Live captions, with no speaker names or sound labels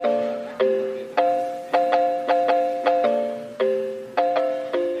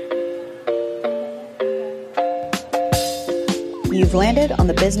You've landed on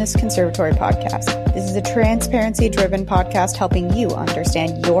the Business Conservatory podcast. This is a transparency-driven podcast helping you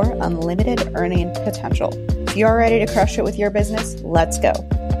understand your unlimited earning potential. If you're ready to crush it with your business, let's go.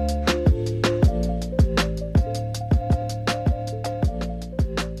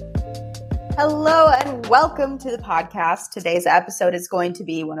 Hello and welcome to the podcast. Today's episode is going to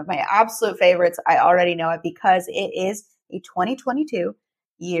be one of my absolute favorites. I already know it because it is a 2022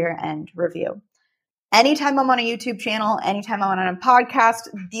 year-end review. Anytime I'm on a YouTube channel, anytime I'm on a podcast,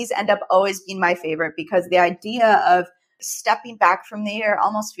 these end up always being my favorite because the idea of stepping back from the year,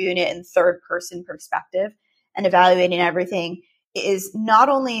 almost viewing it in third person perspective and evaluating everything is not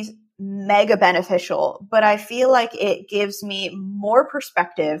only mega beneficial, but I feel like it gives me more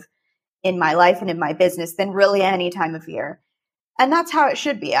perspective in my life and in my business than really any time of year. And that's how it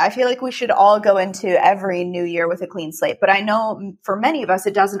should be. I feel like we should all go into every new year with a clean slate, but I know for many of us,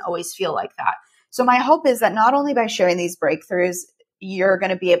 it doesn't always feel like that. So my hope is that not only by sharing these breakthroughs, you're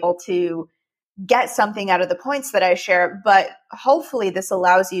going to be able to get something out of the points that I share, but hopefully this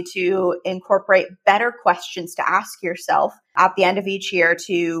allows you to incorporate better questions to ask yourself at the end of each year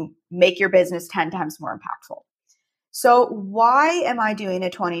to make your business 10 times more impactful. So why am I doing a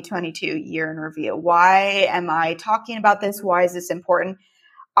 2022 year in review? Why am I talking about this? Why is this important?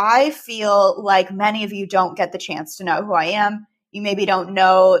 I feel like many of you don't get the chance to know who I am. You maybe don't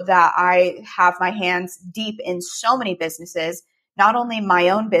know that I have my hands deep in so many businesses, not only my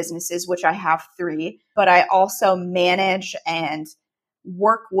own businesses, which I have 3, but I also manage and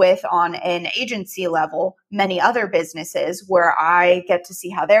work with on an agency level many other businesses where I get to see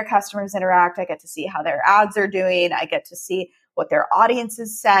how their customers interact. I get to see how their ads are doing. I get to see what their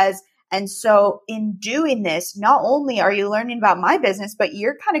audiences says. And so in doing this, not only are you learning about my business, but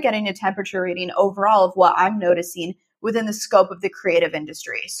you're kind of getting a temperature reading overall of what I'm noticing within the scope of the creative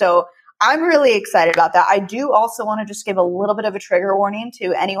industry. So I'm really excited about that. I do also want to just give a little bit of a trigger warning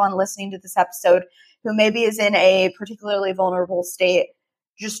to anyone listening to this episode who maybe is in a particularly vulnerable state.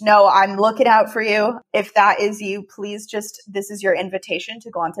 Just know I'm looking out for you. If that is you, please this is your invitation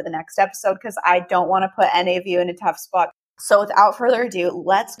to go on to the next episode because I don't want to put any of you in a tough spot. So without further ado,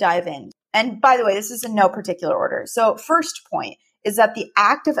 let's dive in. And by the way, this is in no particular order. So first point is that the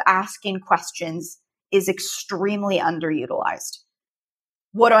act of asking questions is extremely underutilized.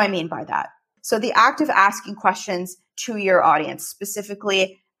 What do I mean by that? So the act of asking questions to your audience,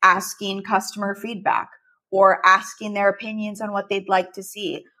 specifically asking customer feedback or asking their opinions on what they'd like to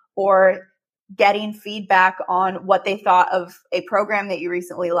see or getting feedback on what they thought of a program that you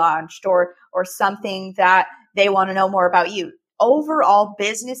recently launched or something that they want to know more about you. Overall,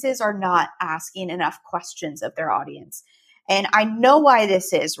 businesses are not asking enough questions of their audience. And I know why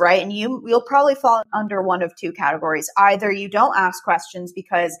this is, right? And you'll probably fall under one of 2 categories. Either you don't ask questions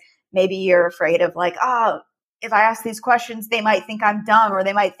because maybe you're afraid of like, if I ask these questions, they might think I'm dumb or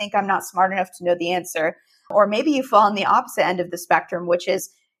they might think I'm not smart enough to know the answer. Or maybe you fall on the opposite end of the spectrum, which is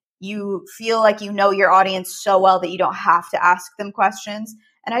you feel like you know your audience so well that you don't have to ask them questions.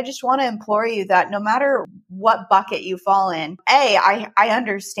 And I just want to implore you that no matter what bucket you fall in, I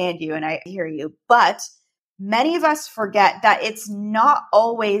understand you and I hear you, but many of us forget that it's not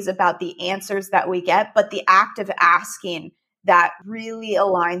always about the answers that we get, but the act of asking that really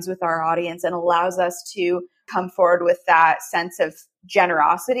aligns with our audience and allows us to come forward with that sense of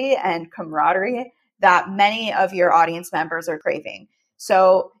generosity and camaraderie that many of your audience members are craving.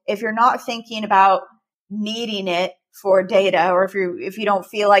 So if you're not thinking about needing it for data, or if you don't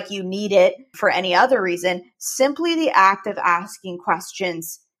feel like you need it for any other reason, simply the act of asking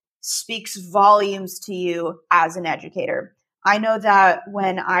questions speaks volumes to you as an educator. I know that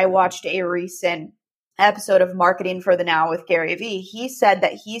when I watched a recent episode of Marketing for the Now with Gary Vee, he said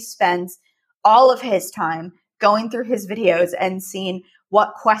that he spends all of his time going through his videos and seeing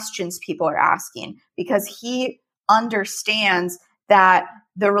what questions people are asking because he understands that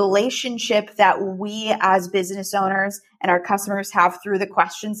the relationship that we as business owners and our customers have through the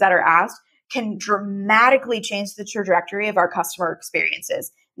questions that are asked can dramatically change the trajectory of our customer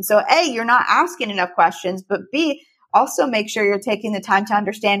experiences. And so A, you're not asking enough questions, but B, also make sure you're taking the time to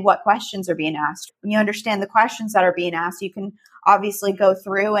understand what questions are being asked. When you understand the questions that are being asked, you can obviously go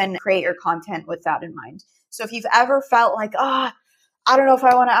through and create your content with that in mind. So if you've ever felt like, I don't know if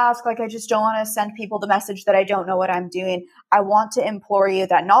I want to ask, like I just don't want to send people the message that I don't know what I'm doing, I want to implore you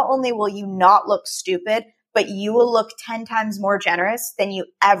that not only will you not look stupid, but you will look 10 times more generous than you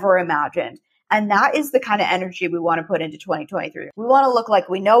ever imagined. And that is the kind of energy we want to put into 2023. We want to look like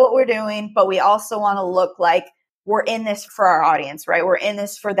we know what we're doing, but we also want to look like we're in this for our audience, right? We're in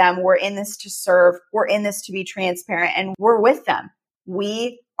this for them. We're in this to serve. We're in this to be transparent, and we're with them.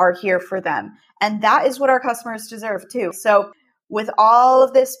 We are here for them. And that is what our customers deserve too. So with all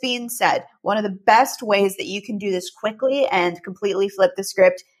of this being said, one of the best ways that you can do this quickly and completely flip the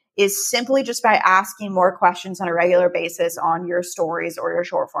script is simply just by asking more questions on a regular basis on your stories or your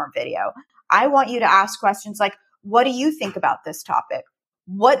short form video. I want you to ask questions like, what do you think about this topic?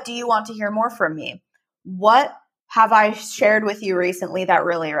 What do you want to hear more from me? What have I shared with you recently that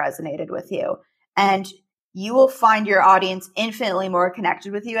really resonated with you? And you will find your audience infinitely more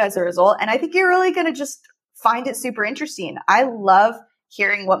connected with you as a result. And I think you're really going to just find it super interesting. I love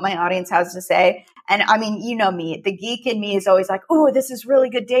hearing what my audience has to say. And I mean, you know me, the geek in me is always like, oh, this is really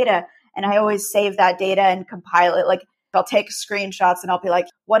good data. And I always save that data and compile it. Like I'll take screenshots and I'll be like,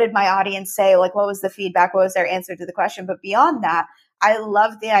 what did my audience say? Like, what was the feedback? What was their answer to the question? But beyond that, I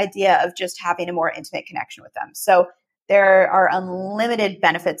love the idea of just having a more intimate connection with them. So there are unlimited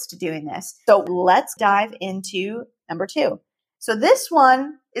benefits to doing this. So let's dive into number 2. So this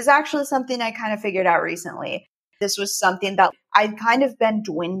one is actually something I kind of figured out recently. This was something that I'd kind of been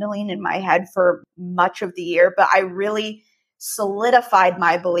dwindling in my head for much of the year, but I really solidified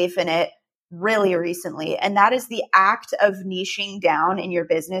my belief in it really recently. And that is the act of niching down in your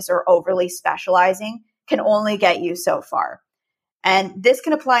business or overly specializing can only get you so far. And this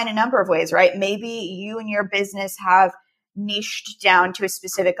can apply in a number of ways, right? Maybe you and your business have niched down to a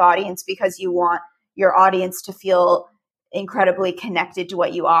specific audience because you want your audience to feel incredibly connected to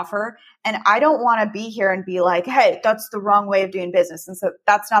what you offer. And I don't want to be here and be like, hey, that's the wrong way of doing business. And so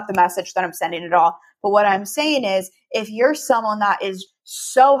that's not the message that I'm sending at all. But what I'm saying is, if you're someone that is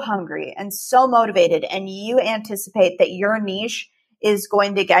so hungry and so motivated and you anticipate that your niche is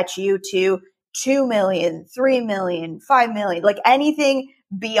going to get you to 2 million, 3 million, 5 million, like anything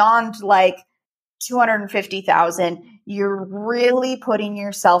beyond like 250,000, you're really putting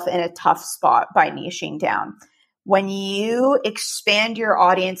yourself in a tough spot by niching down. When you expand your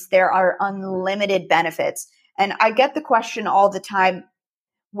audience, there are unlimited benefits. And I get the question all the time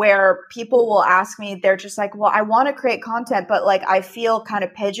where people will ask me, they're just like, well, I want to create content, but like I feel kind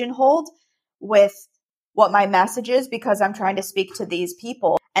of pigeonholed with what my message is because I'm trying to speak to these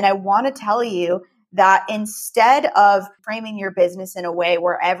people. And I want to tell you that instead of framing your business in a way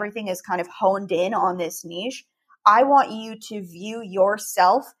where everything is kind of honed in on this niche, I want you to view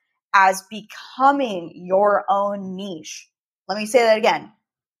yourself as becoming your own niche. Let me say that again.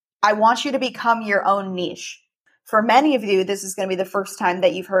 I want you to become your own niche. For many of you, this is going to be the first time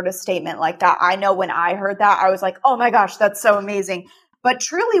that you've heard a statement like that. I know when I heard that, I was like, oh my gosh, that's so amazing. But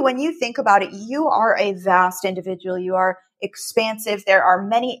truly, when you think about it, you are a vast individual. You are expansive. There are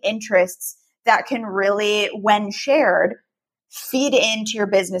many interests that can really, when shared, feed into your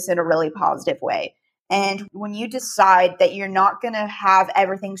business in a really positive way. And when you decide that you're not going to have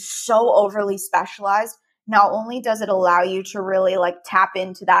everything so overly specialized, not only does it allow you to really like tap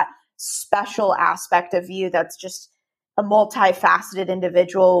into that special aspect of you that's just a multifaceted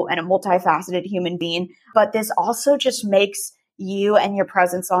individual and a multifaceted human being, but this also just makes you and your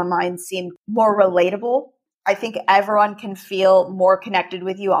presence online seem more relatable. I think everyone can feel more connected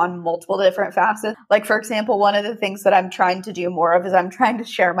with you on multiple different facets. Like, for example, one of the things that I'm trying to do more of is I'm trying to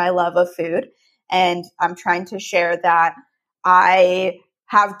share my love of food. And I'm trying to share that I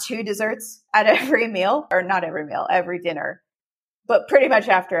have 2 desserts at every meal, or not every meal, every dinner, but pretty much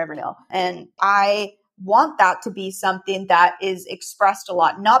after every meal. And I want that to be something that is expressed a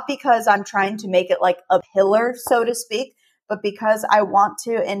lot, not because I'm trying to make it like a pillar, so to speak, but because I want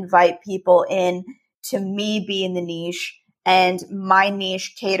to invite people in to me being the niche and my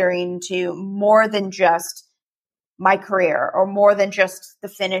niche catering to more than just my career or more than just the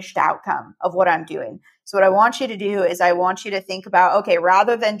finished outcome of what I'm doing. So what I want you to do is I want you to think about, okay,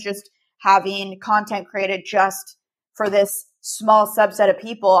 rather than just having content created just for this small subset of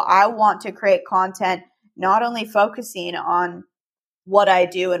people, I want to create content not only focusing on what I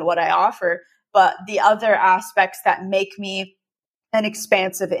do and what I offer, but the other aspects that make me an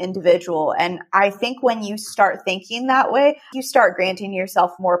expansive individual. And I think when you start thinking that way, you start granting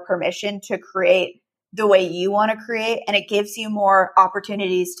yourself more permission to create the way you want to create, and it gives you more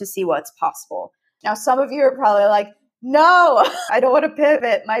opportunities to see what's possible. Now, some of you are probably like, no, I don't want to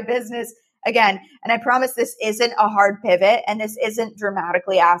pivot my business again. And I promise this isn't a hard pivot, and this isn't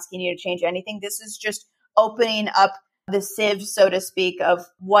dramatically asking you to change anything. This is just opening up the sieve, so to speak, of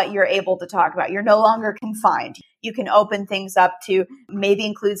what you're able to talk about. You're no longer confined. You can open things up to maybe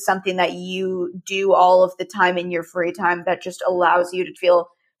include something that you do all of the time in your free time that just allows you to feel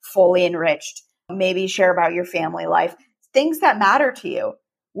fully enriched. Maybe share about your family life, things that matter to you.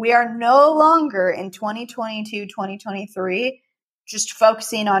 We are no longer in 2022, 2023, just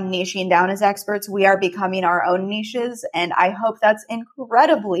focusing on niching down as experts. We are becoming our own niches. And I hope that's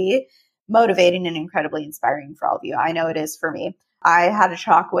incredibly motivating and incredibly inspiring for all of you. I know it is for me. I had a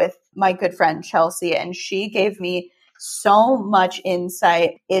talk with my good friend Chelsea, and she gave me so much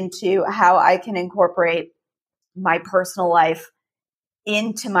insight into how I can incorporate my personal life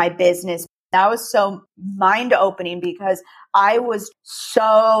into my business. That was so mind-opening because I was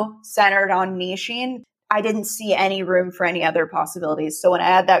so centered on niching. I didn't see any room for any other possibilities. So when I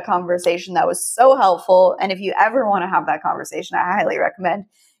had that conversation, that was so helpful. And if you ever want to have that conversation, I highly recommend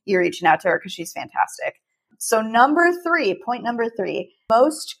you reaching out to her because she's fantastic. So point number three,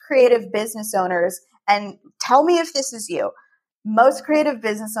 most creative business owners, and tell me if this is you, most creative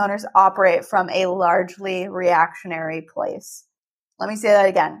business owners operate from a largely reactionary place. Let me say that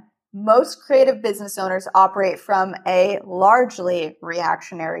again. Most creative business owners operate from a largely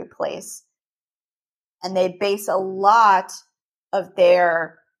reactionary place, and they base a lot of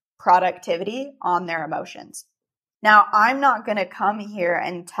their productivity on their emotions. Now, I'm not going to come here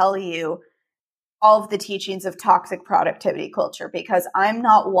and tell you all of the teachings of toxic productivity culture because I'm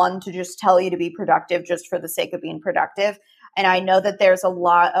not one to just tell you to be productive just for the sake of being productive. And I know that there's a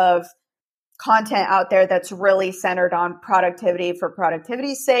lot of content out there that's really centered on productivity for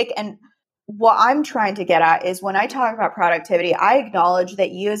productivity's sake. And what I'm trying to get at is when I talk about productivity, I acknowledge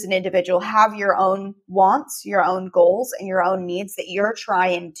that you as an individual have your own wants, your own goals, and your own needs that you're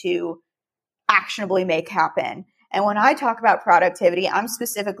trying to actionably make happen. And when I talk about productivity, I'm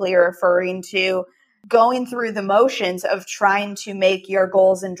specifically referring to going through the motions of trying to make your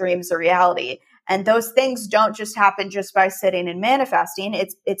goals and dreams a reality. And those things don't just happen just by sitting and manifesting.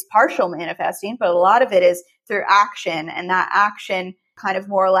 It's partial manifesting, but a lot of it is through action. And that action kind of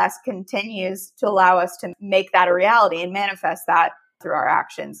more or less continues to allow us to make that a reality and manifest that through our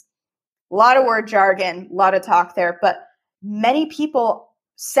actions. A lot of word jargon, a lot of talk there, but many people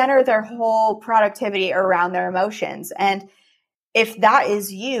center their whole productivity around their emotions. And if that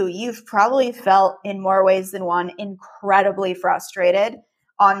is you, you've probably felt in more ways than one incredibly frustrated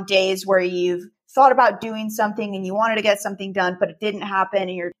on days where you've thought about doing something and you wanted to get something done, but it didn't happen.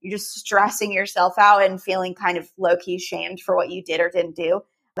 And you're just stressing yourself out and feeling kind of low-key shamed for what you did or didn't do.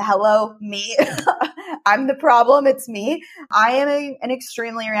 Hello, me. I'm the problem. It's me. I am an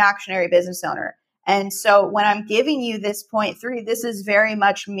extremely reactionary business owner. And so when I'm giving you this point three, this is very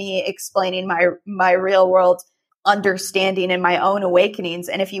much me explaining my real world understanding and my own awakenings.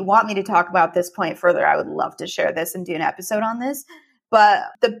 And if you want me to talk about this point further, I would love to share this and do an episode on this. But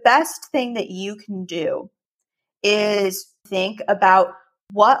the best thing that you can do is think about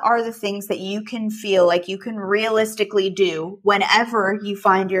what are the things that you can feel like you can realistically do whenever you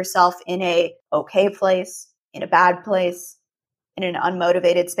find yourself in a okay place, in a bad place, in an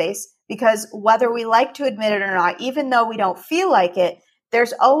unmotivated space. Because whether we like to admit it or not, even though we don't feel like it,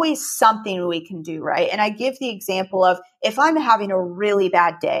 there's always something we can do, right? And I give the example of if I'm having a really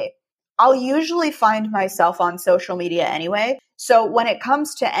bad day, I'll usually find myself on social media anyway. So when it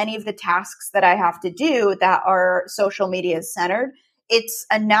comes to any of the tasks that I have to do that are social media centered, it's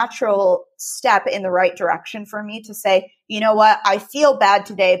a natural step in the right direction for me to say, you know what, I feel bad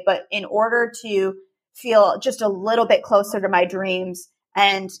today, but in order to feel just a little bit closer to my dreams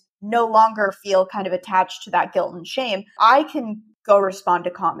and no longer feel kind of attached to that guilt and shame, I can go respond to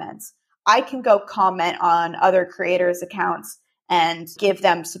comments. I can go comment on other creators' accounts and give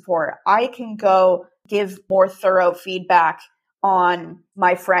them support. I can go give more thorough feedback on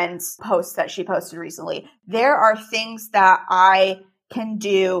my friend's post that she posted recently. There are things that I can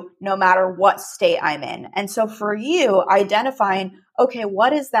do no matter what state I'm in. And so for you, identifying, okay,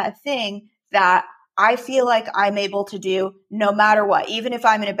 what is that thing that I feel like I'm able to do no matter what, even if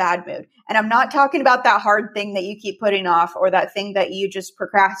I'm in a bad mood. And I'm not talking about that hard thing that you keep putting off or that thing that you just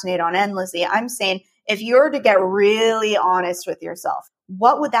procrastinate on endlessly. I'm saying if you were to get really honest with yourself,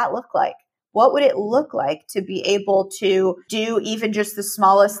 what would that look like? What would it look like to be able to do even just the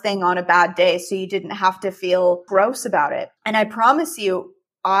smallest thing on a bad day so you didn't have to feel gross about it? And I promise you,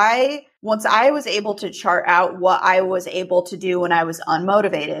 once I was able to chart out what I was able to do when I was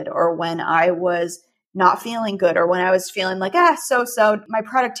unmotivated or when I was not feeling good or when I was feeling like, so, my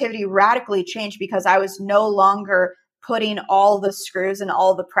productivity radically changed because I was no longer putting all the screws and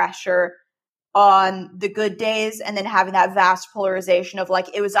all the pressure on the good days and then having that vast polarization of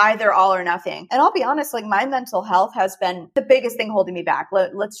like, it was either all or nothing. And I'll be honest, like my mental health has been the biggest thing holding me back.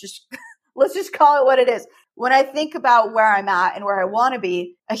 Let's just call it what it is. When I think about where I'm at and where I want to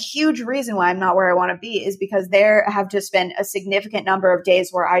be, a huge reason why I'm not where I want to be is because there have just been a significant number of days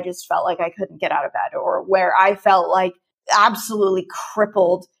where I just felt like I couldn't get out of bed or where I felt like absolutely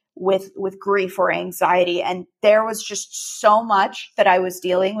crippled with grief or anxiety. And there was just so much that I was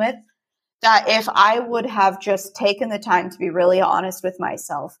dealing with that if I would have just taken the time to be really honest with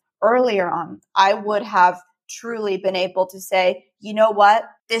myself, earlier on, I would have truly been able to say, you know what,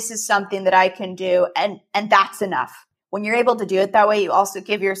 this is something that I can do. And that's enough. When you're able to do it that way, you also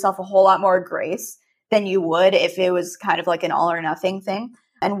give yourself a whole lot more grace than you would if it was kind of like an all or nothing thing.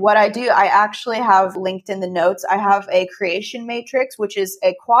 And what I do, I actually have linked in the notes, I have a creation matrix, which is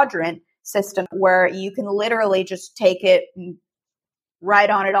a quadrant system where you can literally just take it and write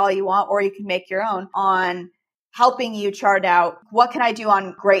on it all you want, or you can make your own on helping you chart out what can I do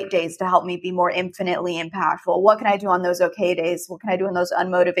on great days to help me be more infinitely impactful? What can I do on those okay days? What can I do on those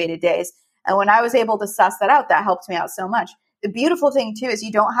unmotivated days? And when I was able to suss that out, that helped me out so much. The beautiful thing too is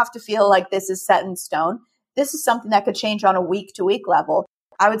you don't have to feel like this is set in stone. This is something that could change on a week to week level.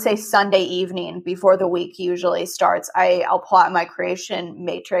 I would say Sunday evening before the week usually starts, I'll plot my creation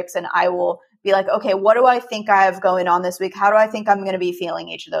matrix and I will be like, okay, what do I think I have going on this week? How do I think I'm going to be feeling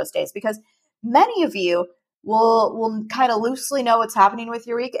each of those days? Because many of you will kind of loosely know what's happening with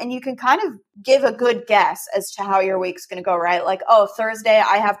your week, and you can kind of give a good guess as to how your week's going to go, right? Like, oh, Thursday,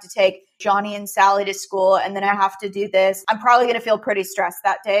 I have to take Johnny and Sally to school, and then I have to do this. I'm probably going to feel pretty stressed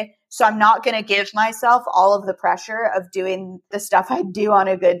that day. So I'm not going to give myself all of the pressure of doing the stuff I do on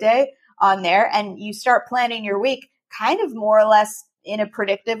a good day on there. And you start planning your week kind of more or less in a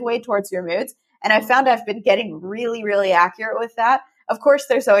predictive way towards your moods. And I found I've been getting really, really accurate with that. Of course,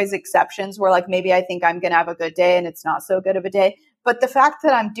 there's always exceptions where like maybe I think I'm going to have a good day and it's not so good of a day. But the fact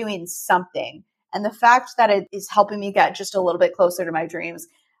that I'm doing something and the fact that it is helping me get just a little bit closer to my dreams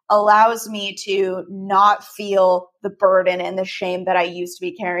allows me to not feel the burden and the shame that I used to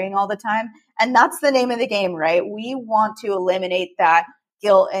be carrying all the time. And that's the name of the game, right? We want to eliminate that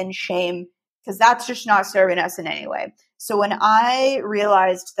guilt and shame because that's just not serving us in any way. So when I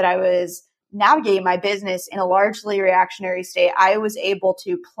realized that I was navigating my business in a largely reactionary state, I was able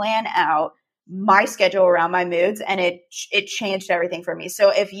to plan out my schedule around my moods, and it changed everything for me. So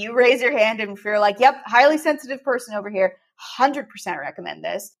if you raise your hand and if you're like, yep, highly sensitive person over here, 100% recommend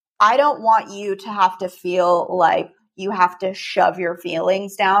this. I don't want you to have to feel like you have to shove your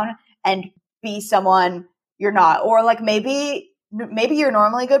feelings down and be someone you're not. Or like maybe you're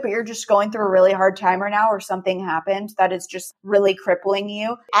normally good, but you're just going through a really hard time right now, or something happened that is just really crippling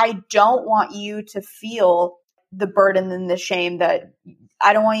you. I don't want you to feel the burden and the shame that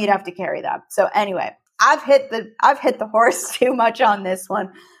I don't want you to have to carry that. So anyway, I've hit the horse too much on this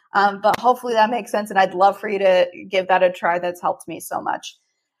one. But hopefully that makes sense. And I'd love for you to give that a try. That's helped me so much.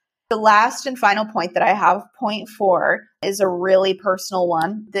 The last and final point that I have, point 4, is a really personal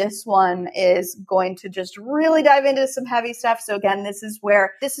one. This one is going to just really dive into some heavy stuff. So again, this is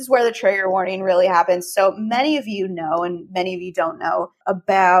where the trigger warning really happens. So many of you know, and many of you don't know,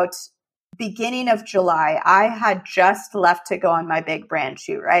 about beginning of July, I had just left to go on my big brand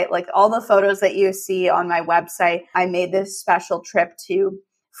shoot, right? Like all the photos that you see on my website, I made this special trip to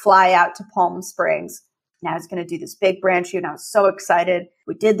fly out to Palm Springs. And I was going to do this big brand shoot and I was so excited.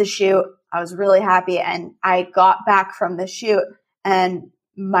 We did the shoot. I was really happy. And I got back from the shoot and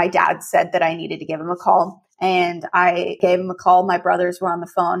my dad said that I needed to give him a call. And I gave him a call. My brothers were on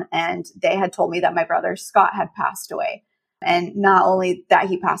the phone and they had told me that my brother Scott had passed away. And not only that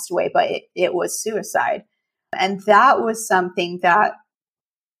he passed away, but it was suicide. And that was something that,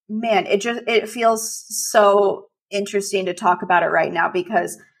 man, it feels so interesting to talk about it right now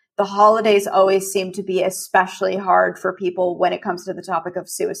because the holidays always seem to be especially hard for people when it comes to the topic of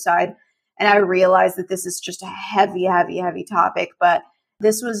suicide. And I realize that this is just a heavy, heavy, heavy topic, but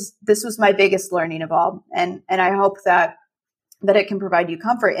this was my biggest learning of all. And I hope that it can provide you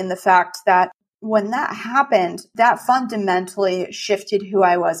comfort in the fact that when that happened, that fundamentally shifted who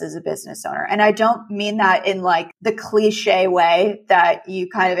I was as a business owner. And I don't mean that in like the cliche way that you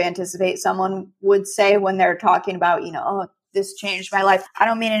kind of anticipate someone would say when they're talking about, oh, this changed my life. I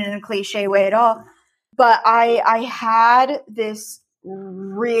don't mean it in a cliche way at all. But I had this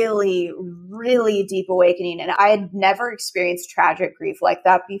really, really deep awakening. And I had never experienced tragic grief like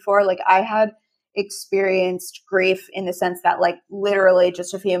that before. Like I had experienced grief in the sense that like literally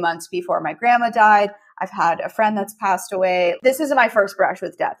just a few months before my grandma died, I've had a friend that's passed away. This isn't my first brush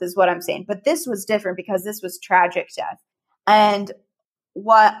with death is what I'm saying. But this was different because this was tragic death. And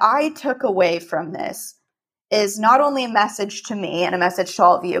what I took away from this is not only a message to me and a message to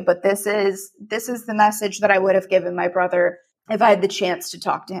all of you, but this is the message that I would have given my brother if I had the chance to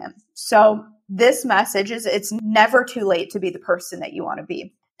talk to him. So this message is it's never too late to be the person that you want to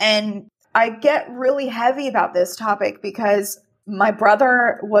be. And I get really heavy about this topic because my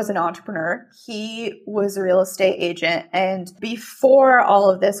brother was an entrepreneur. He was a real estate agent. And before all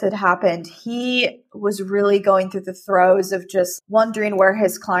of this had happened, he was really going through the throes of just wondering where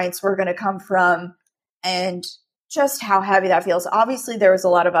his clients were going to come from and just how heavy that feels. Obviously, there was a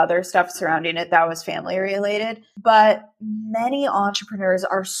lot of other stuff surrounding it that was family related, but many entrepreneurs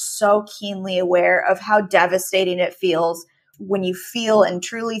are so keenly aware of how devastating it feels when you feel and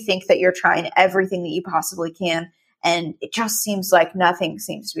truly think that you're trying everything that you possibly can, and it just seems like nothing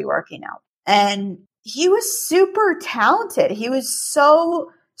seems to be working out. And he was super talented. He was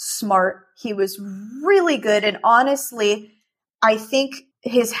so smart. He was really good. And honestly, I think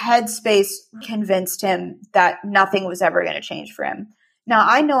his headspace convinced him that nothing was ever going to change for him. Now,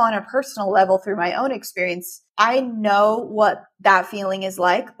 I know on a personal level through my own experience, I know what that feeling is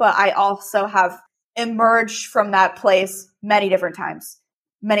like, but I also have emerged from that place many different times.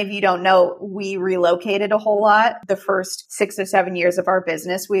 Many of you don't know, we relocated a whole lot. The first 6 or 7 years of our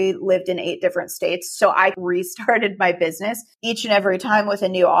business, we lived in 8 different states. So I restarted my business each and every time with a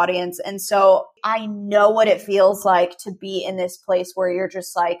new audience. And so I know what it feels like to be in this place where you're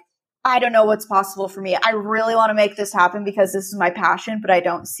just like, I don't know what's possible for me. I really want to make this happen because this is my passion, but I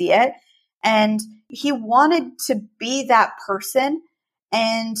don't see it. And he wanted to be that person.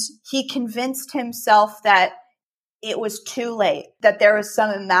 And he convinced himself that it was too late, that there was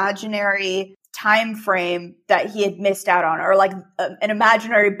some imaginary time frame that he had missed out on, or like an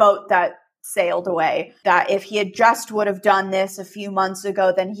imaginary boat that sailed away, that if he had just would have done this a few months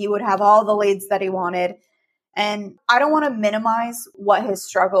ago, then he would have all the leads that he wanted. And I don't want to minimize what his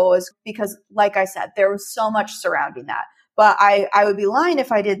struggle was because, like I said, there was so much surrounding that. But I would be lying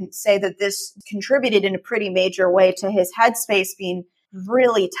if I didn't say that this contributed in a pretty major way to his headspace being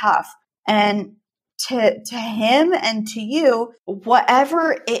really tough. And to him and to you,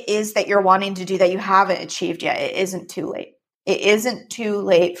 whatever it is that you're wanting to do that you haven't achieved yet, it isn't too late. It isn't too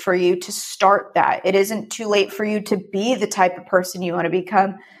late for you to start that. It isn't too late for you to be the type of person you want to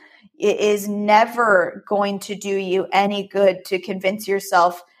become. It is never going to do you any good to convince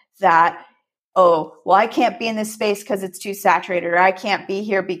yourself that, oh, well, I can't be in this space because it's too saturated, or I can't be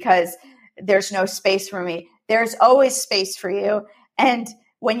here because there's no space for me. There's always space for you. And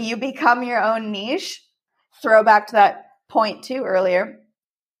when you become your own niche, throw back to that point too earlier,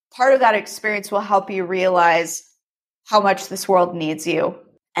 part of that experience will help you realize how much this world needs you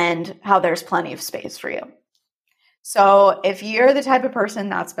and how there's plenty of space for you. So if you're the type of person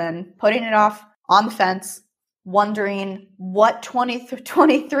that's been putting it off on the fence, wondering what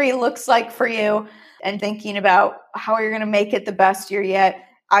 2023 looks like for you and thinking about how you're going to make it the best year yet,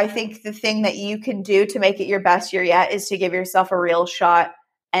 I think the thing that you can do to make it your best year yet is to give yourself a real shot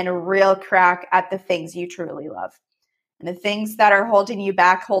and a real crack at the things you truly love. And the things that are holding you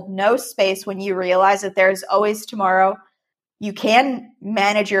back hold no space when you realize that there's always tomorrow. You can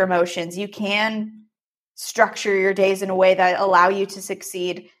manage your emotions. You can structure your days in a way that allow you to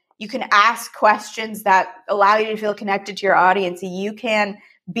succeed. You can ask questions that allow you to feel connected to your audience. You can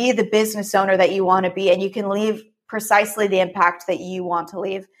be the business owner that you want to be, and you can leave precisely the impact that you want to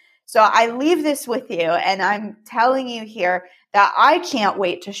leave. So I leave this with you, and I'm telling you here that I can't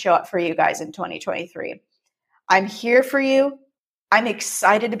wait to show up for you guys in 2023. I'm here for you. I'm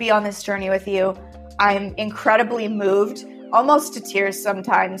excited to be on this journey with you. I'm incredibly moved, almost to tears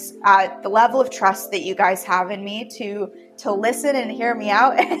sometimes, at the level of trust that you guys have in me to listen and hear me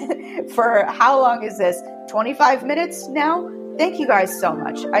out for how long is this? 25 minutes now? Thank you guys so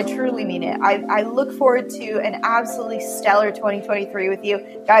much. I truly mean it. I look forward to an absolutely stellar 2023 with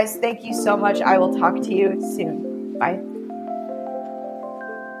you. Guys, thank you so much. I will talk to you soon. Bye.